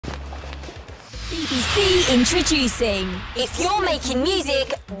BBC Introducing. If you're making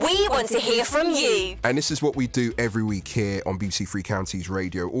music, we want to hear from you. And this is what we do every week here on BBC Three Counties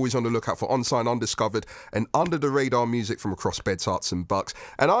Radio. Always on the lookout for unsigned, undiscovered and under-the-radar music from across beds, hearts and bucks.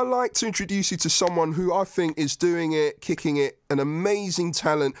 And I'd like to introduce you to someone who I think is doing it, kicking it, an amazing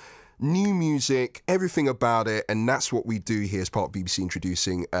talent, new music, everything about it, and that's what we do here as part of BBC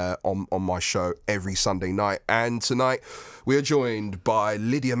Introducing on my show every Sunday night. And tonight we are joined by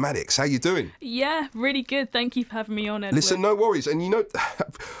Lydia Maddix. How you doing? Yeah, really good. Thank you for having me on, Edward. Listen, no worries. And you know,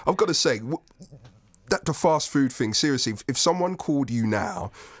 I've got to say, that the fast food thing, seriously, if someone called you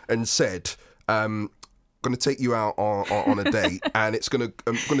now and said, going to take you out on a date and it's going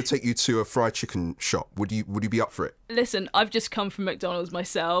to take you to a fried chicken shop, would you be up for it? Listen, I've just come from McDonald's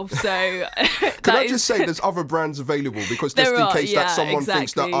myself, so can I just say there's other brands available, because just in case that someone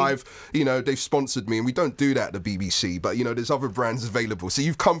thinks that they've sponsored me, and we don't do that at the BBC, but there's other brands available. So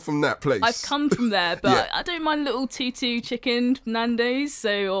you've come from that place. I've come from there, but yeah. I don't mind little tutu chicken Nando's,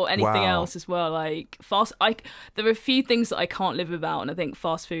 or anything else as well. Like there are a few things that I can't live without, and I think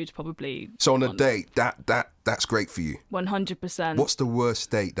fast food's probably. So on a date, that's great for you. 100%. What's the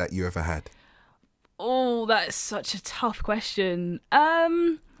worst date that you ever had? Oh, that's such a tough question.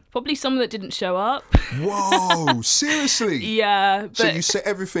 Probably someone that didn't show up. Whoa, seriously? Yeah. So you set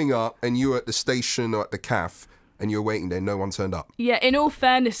everything up and you were at the station or at the cafe and you were waiting there, no one turned up? Yeah, in all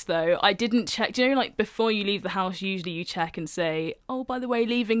fairness though, I didn't check. Do you know, like before you leave the house, usually you check and say, oh, by the way,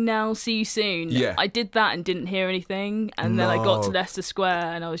 leaving now, see you soon. Yeah. I did that and didn't hear anything. And then I got to Leicester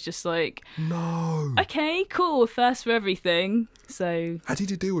Square and I was just like, no. Okay, cool, first for everything. So how did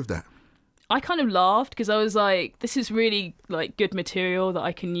you deal with that? I kind of laughed because I was like, this is really like good material that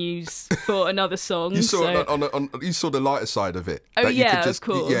I can use for another song. You saw you saw the lighter side of it. Oh yeah, of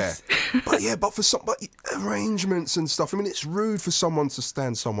course. Yeah, but for arrangements and stuff, I mean, it's rude for someone to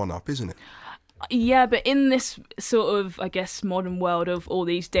stand someone up, isn't it? Yeah, but in this sort of, I guess, modern world of all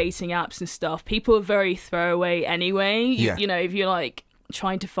these dating apps and stuff, people are very throwaway anyway. You know, if you're like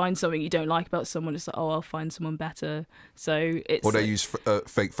trying to find something you don't like about someone, it's like, oh, I'll find someone better. So it's or they use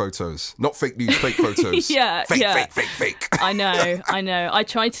fake photos, not fake news, fake photos. Fake. I know. I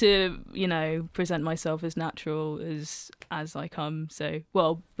try to present myself as natural as I come. So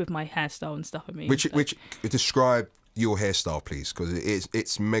with my hairstyle and stuff. I mean, which describe your hairstyle, please, because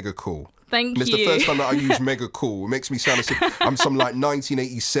it's mega cool. Thank you. It's the first time that I use mega cool. It makes me sound as if I'm some like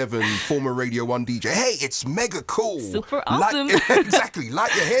 1987 former Radio 1 DJ. Hey, it's mega cool. Super awesome. Exactly,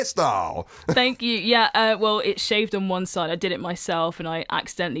 like your hairstyle. Thank you. Yeah, well, it's shaved on one side. I did it myself and I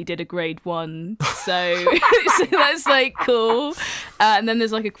accidentally did a grade 1. So, so that's like cool. And then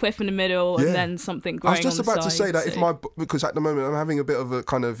there's like a quiff in the middle and then something growing on the side. I was just about to say that because at the moment I'm having a bit of a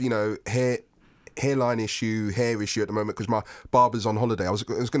kind of, hairline issue, hair issue at the moment because my barber's on holiday. I was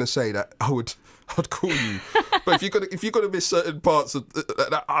going to say that I'd call you, but if you're going to miss certain parts of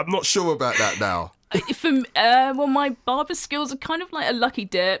I'm not sure about that now. Well, my barber skills are kind of like a lucky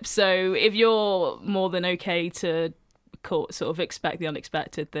dip. So if you're more than okay to sort of expect the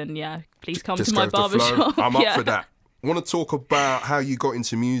unexpected, then yeah, please come to my barber shop. I'm up for that. I want to talk about how you got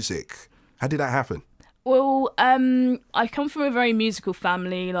into music. How did that happen? Well, I come from a very musical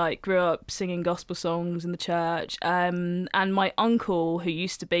family, like grew up singing gospel songs in the church, and my uncle, who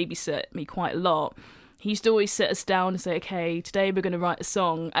used to babysit me quite a lot, he used to always sit us down and say, okay, today we're going to write a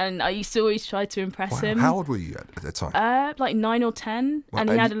song. And I used to always try to impress him. How old were you at the time? Like 9 or 10. Wow. And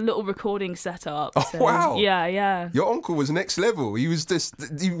he had a little recording set up. Oh, so, wow. Yeah. Your uncle was next level. He was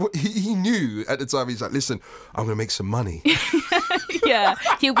he knew at the time, he's like, listen, I'm going to make some money. Yeah,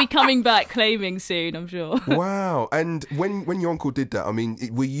 he'll be coming back claiming soon, I'm sure. Wow. And when your uncle did that, I mean,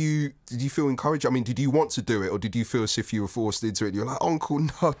 did you feel encouraged? I mean, did you want to do it or did you feel as if you were forced into it? You're like, Uncle,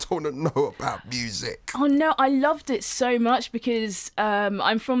 no, I don't want to know about music. Oh no, I loved it so much because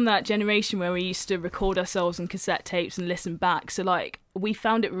I'm from that generation where we used to record ourselves on cassette tapes and listen back. So like we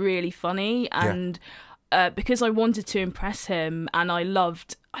found it really funny and because I wanted to impress him and I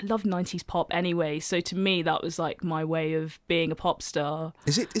loved 90s pop anyway. So to me that was like my way of being a pop star.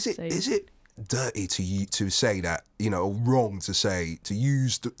 Is it dirty to say that, or wrong to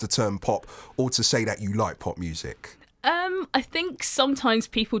use the term pop or to say that you like pop music? I think sometimes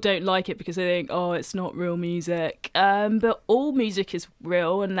people don't like it because they think, oh, it's not real music. But all music is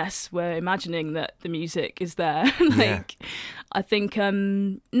real unless we're imagining that the music is there. I think, I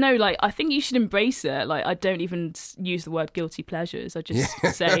think you should embrace it. Like, I don't even use the word guilty pleasures. I just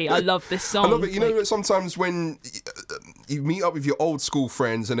say, I love this song. I love it. You know, sometimes when you meet up with your old school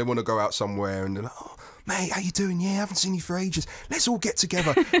friends and they want to go out somewhere and they're like, oh, mate, how you doing? Yeah, I haven't seen you for ages. Let's all get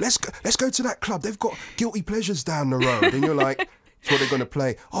together. Let's go to that club. They've got guilty pleasures down the road. And you're like, So what they're going to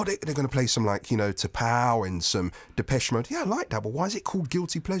play? Oh, they're going to play some, like, you know, T'Pau and some Depeche Mode. Yeah, I like that, but why is it called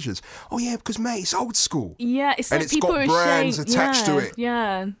Guilty Pleasures? Oh, yeah, because, mate, it's old school. Yeah, it's and like it's people got are brands ashamed. attached to it.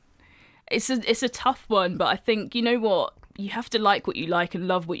 Yeah, it's a tough one, but I think, you know what? You have to like what you like and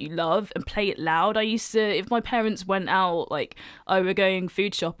love what you love and play it loud. I used to, if my parents went out, like, we're going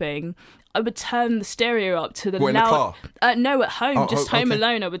food shopping, I would turn the stereo up to the What, in the loud. car? No, at home, just home okay.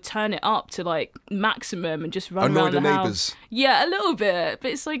 alone. I would turn it up to like maximum and just run Annoy around the the neighbours. house. Yeah, a little bit, but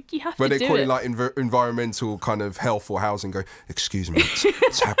it's like you have When to they do call it. it like environmental kind of health or housing, go, excuse me,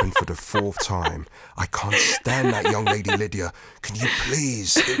 it's happened for the 4th time. I can't stand that young lady, Lydia. Can you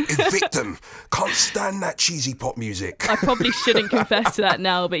please evict them? Can't stand that cheesy pop music. I probably shouldn't confess to that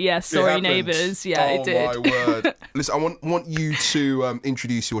now, but yeah, sorry, happened. neighbours. Yeah, oh, it did. Oh, my word. Listen, I want you to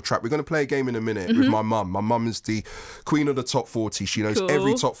introduce your track. We're going to play a game in a minute with my mum. My mum is the queen of the top 40. She knows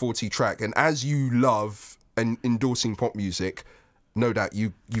every top 40 track. And as you love and endorsing pop music, no doubt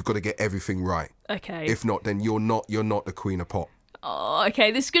you've got to get everything right. Okay. If not, then you're not the queen of pop. Oh,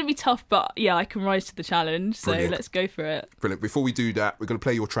 okay, this is going to be tough, but yeah, I can rise to the challenge, so Brilliant. let's go for it. Brilliant. Before we do that, we're going to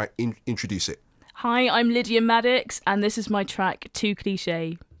play your track. Introduce it. Hi, I'm Lydia Maddix, and this is my track, Too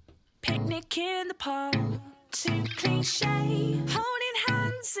Cliché. Picnic in the park, too cliché. Holding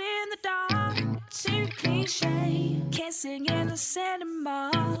hands in the dark, too cliché. Kissing in the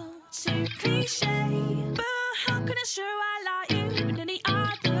cinema, too cliché. But how can I show I like you in any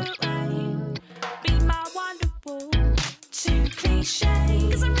other way? Be my wonderful, too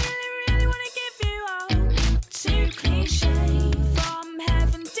cliché. 'Cause I really, really wanna give you all, too cliché. From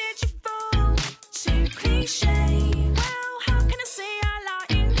heaven did you fall, too cliché. Well, how can I say I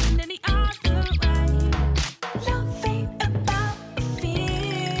like you in any other way? Love ain't about a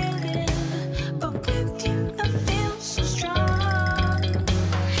feeling, but with you I feel so strong.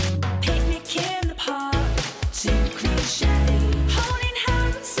 Picnic in the park, too cliché. Holding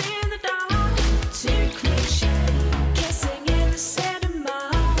hands in the dark, too cliché. Kissing in the cinema,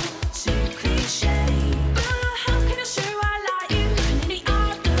 too cliché. But how can I show I like you in any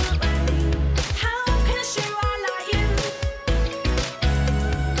other way? How can I show I like you?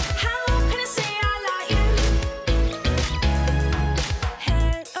 How can I say I like you?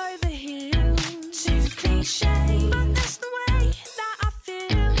 Head over heels, too cliché. But that's the way that I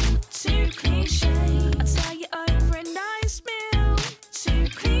feel, too cliché. I tell you over and I spill, too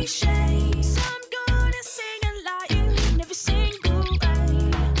cliché. So I'm gonna sing it like you in every single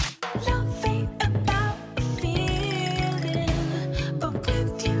way. Love ain't about a feeling, but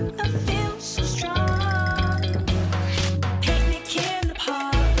with you I feel so strong. Picnic in the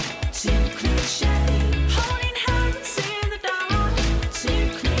park, too cliché. Holding hands in the dark, too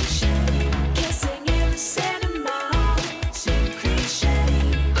cliché. Kissing in the cinema, too cliché.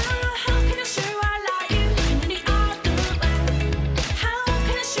 But how can I show I like you in any other way? How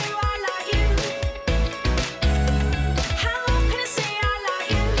can I show I like you? How can I say I like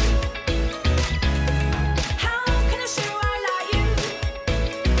you? How can I show I like you?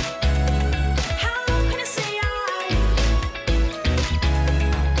 How can I say I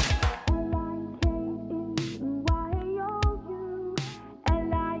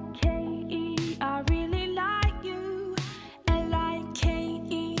L-I-K-E, I really like you.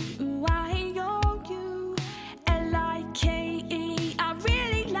 L-I-K-E, I owe you. L-I-K-E, I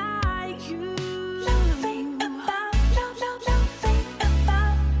really like you. Love ain't about, love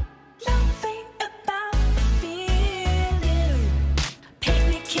ain't about the feeling.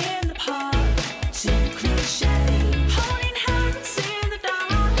 Picnic in the park, too cliché. Holding hands in the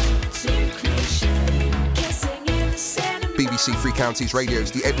dark, too cliché. Kissing in the cinema. BBC Three Counties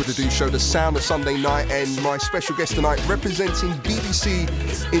Radio's The Edward Adoo Show, the sound of Sunday night, and my special guest tonight representing BBC,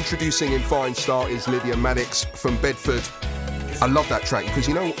 introducing in fine style, is Lydia Maddix from Bedford. I love that track because,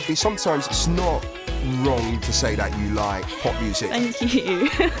 you know, sometimes it's not wrong to say that you like pop music. Thank you.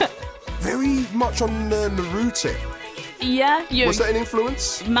 Very much on the LaRue tip. Yeah, you Was that an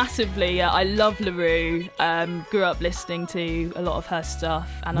influence? massively. Yeah, I love LaRue. Grew up listening to a lot of her stuff,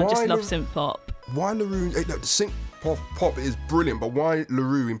 and I just Why love La- synth pop. Why LaRue? Synth pop is brilliant, but why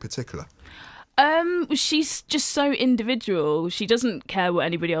LaRue in particular? She's just so individual. She doesn't care what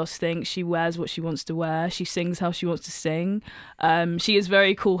anybody else thinks. She wears what she wants to wear. She sings how she wants to sing. She has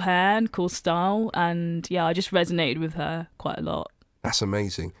very cool hair and cool style, and yeah, I just resonated with her quite a lot. That's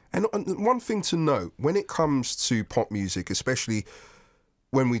amazing. And one thing to note, when it comes to pop music, especially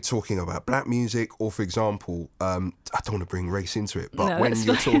when we're talking about black music, or for example, I don't want to bring race into it, but No, when that's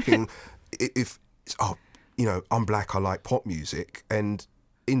you're fine. talking, if you know, I'm black, I like pop music, and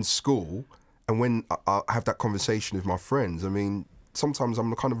in school, and when I have that conversation with my friends, I mean, sometimes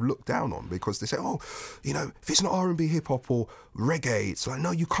I'm kind of looked down on because they say, oh, you know, if it's not R&B, hip hop or reggae, it's like,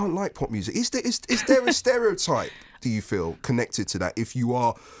 no, you can't like pop music. Is there a stereotype, do you feel, connected to that? If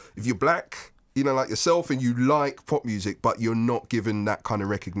you're black, you know, like yourself, and you like pop music, but you're not given that kind of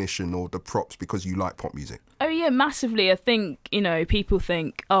recognition or the props because you like pop music? Oh yeah, massively. I think, you know, people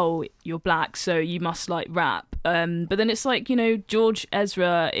think, oh, you're black, so you must like rap. But then it's like, you know, George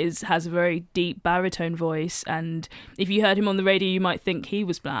Ezra has a very deep baritone voice, and if you heard him on the radio, you might think he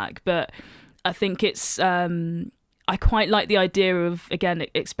was black. But I think it's I quite like the idea of, again,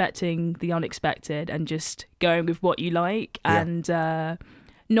 expecting the unexpected and just going with what you like, and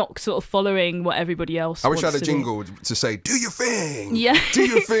not sort of following what everybody else wants. I wish I had a jingle to say, do your thing. Yeah. Do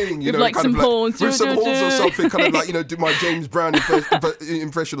your thing. You know, like some horns. With some horns or something, kind of like, you know, do my James Brown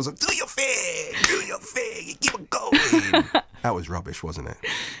impression or something. Do your thing. Do your thing. Keep it going. That was rubbish, wasn't it?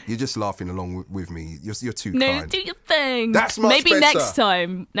 You're just laughing along with me. You're too kind. No, do your thing. That's much Maybe better. next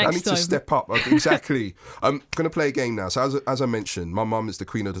time. I need to step up. Exactly. I'm going to play a game now. So as I mentioned, my mum is the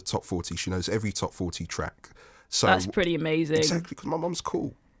queen of the top 40. She knows every top 40 track. So that's pretty amazing. Exactly, because my mum's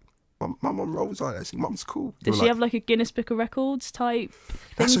cool. My mum rolls like that. See, mum's cool. Does she have like a Guinness Book of Records type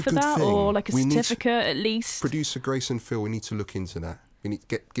thing for that? Thing. Or like a certificate at least? Producer Grace and Phil, we need to look into that. We need to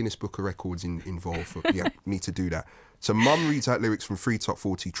get Guinness Book of Records involved. Yeah, we need to do that. So mum reads out lyrics from 3 top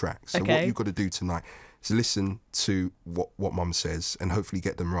 40 tracks. So what you've got to do tonight is listen to what mum says and hopefully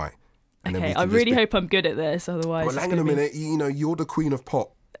get them right. And okay, I really hope I'm good at this, otherwise... Well, hang on a minute. You know, you're the queen of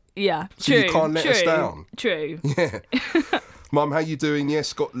pop. Yeah, so true. You can't let us down. True. Yeah. Mum, how you doing?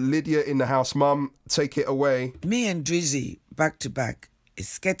 Yes, got Lydia in the house. Mum, take it away. Me and Drizzy, back to back.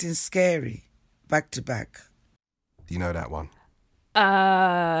 It's getting scary. Back to back. Do you know that one?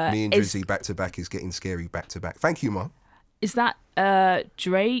 Me and Drizzy back to back is getting scary back to back. Thank you, Mum. Is that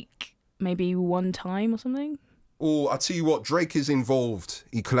Drake? Maybe One Time or something? Oh, I'll tell you what, Drake is involved.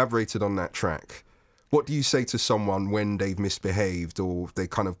 He collaborated on that track. What do you say to someone when they've misbehaved or they're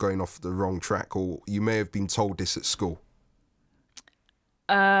kind of going off the wrong track, or you may have been told this at school?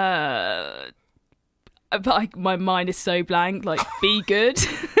 Like, my mind is so blank. Like, be good.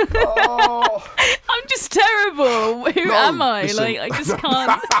 Oh. I'm just terrible. Who am I? Listen, like, I just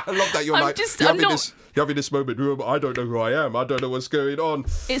can't. I love that you're having this moment. I don't know who I am. I don't know what's going on.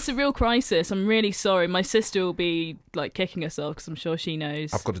 It's a real crisis. I'm really sorry. My sister will be like kicking herself because I'm sure she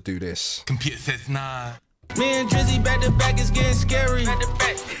knows. I've got to do this. Computer says nah. Me and Drizzy back to back is getting scary.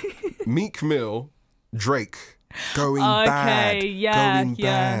 Meek Mill, Drake, going bad. Going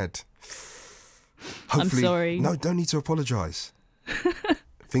bad. Hopefully, I'm sorry. No, don't need to apologise.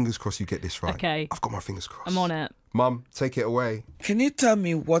 Fingers crossed you get this right. Okay. I've got my fingers crossed. I'm on it. Mum, take it away. Can you tell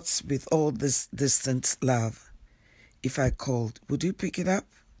me what's with all this distant love? If I called, would you pick it up?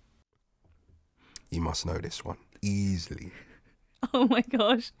 You must know this one easily. Oh my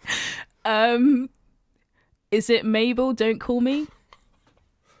gosh. Is it Mabel, Don't Call Me?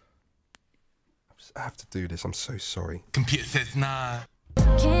 I have to do this. I'm so sorry. Computer says nah.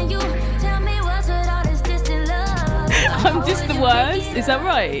 Can you tell me what's with all this distant love? I'm just the worst. Is that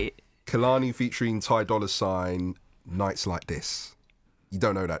right? Kehlani featuring Ty Dolla $ign, Nights Like This. You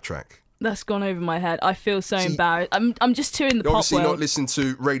don't know that track? That's gone over my head. I feel so embarrassed. I'm just too in the You're pop obviously world. not listening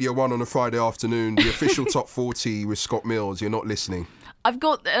to Radio 1 on a Friday afternoon, the official top 40 with Scott Mills. You're not listening. I've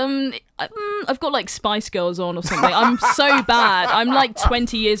got like Spice Girls on or something. I'm so bad. I'm like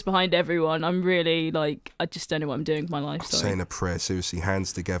 20 years behind everyone. I'm really like, I just don't know what I'm doing with my life. Sorry. Saying a prayer, seriously,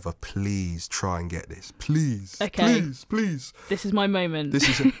 hands together. Please try and get this. Please. Okay. Please. This is my moment.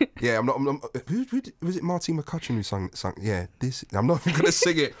 This is yeah. I'm not. Who was it? Martine McCutcheon who sung? Yeah. This. I'm not even gonna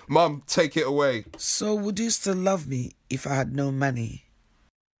sing it. Mum, take it away. So would you still love me if I had no money?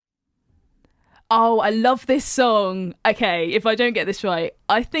 Oh, I love this song. Okay, if I don't get this right,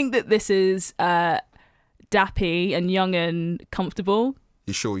 I think that this is dappy and young and comfortable.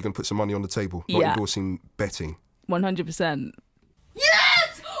 You sure you're going to put some money on the table? Yeah. Not endorsing betting. 100%.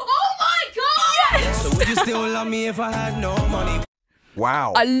 Yes! Oh my god! Yes! So would you still love me if I had no money?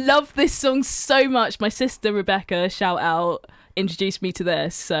 Wow. I love this song so much. My sister Rebecca, shout out, introduced me to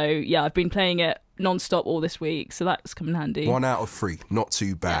this. So yeah, I've been playing it non-stop all this week, so that's come in handy. 1 out of 3, not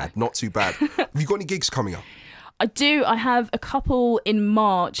too bad. Yeah. Not too bad. Have you got any gigs coming up? I do. I have a couple in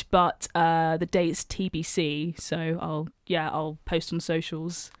March, but the date's TBC. So I'll post on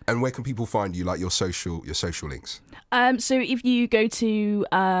socials. And where can people find you? Like your social links. So if you go to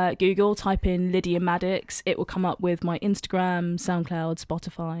Google, type in Lydia Maddix, it will come up with my Instagram, SoundCloud,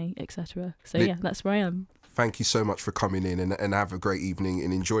 Spotify, etc. So yeah, that's where I am. Thank you so much for coming in and have a great evening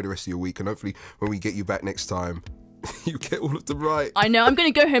and enjoy the rest of your week. And hopefully when we get you back next time, You get all of them right. I know, I'm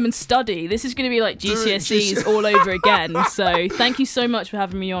going to go home and study. This is going to be like GCSEs all over again. So thank you so much for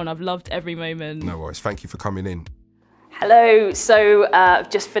having me on. I've loved every moment. No worries. Thank you for coming in. Hello, so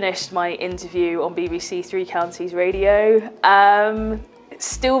I've just finished my interview on BBC Three Counties Radio. It's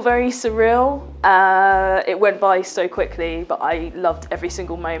still very surreal. It went by so quickly, but I loved every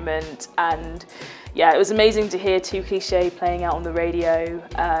single moment. And yeah, it was amazing to hear 2 Cliché playing out on the radio.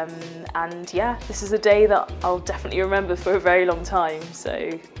 And yeah, this is a day that I'll definitely remember for a very long time.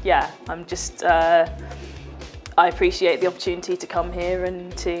 So yeah, I'm just, I appreciate the opportunity to come here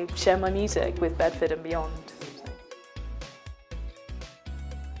and to share my music with Bedford and beyond.